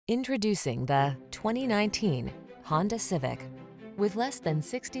Introducing the 2019 Honda Civic. With less than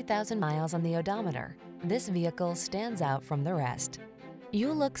 60,000 miles on the odometer, this vehicle stands out from the rest.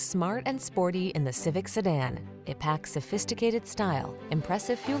 You look smart and sporty in the Civic sedan. It packs sophisticated style,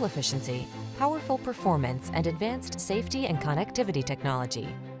 impressive fuel efficiency, powerful performance, and advanced safety and connectivity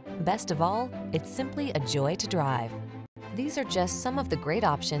technology. Best of all, it's simply a joy to drive. These are just some of the great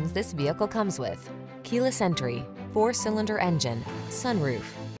options this vehicle comes with: keyless entry, 4-cylinder engine, sunroof,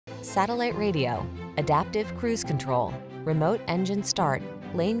 satellite radio, adaptive cruise control, remote engine start,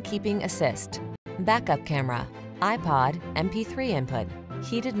 lane keeping assist, backup camera, iPod, MP3 input,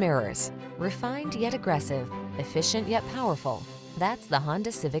 heated mirrors. Refined yet aggressive, efficient yet powerful. That's the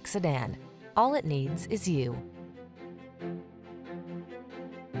Honda Civic sedan. All it needs is you.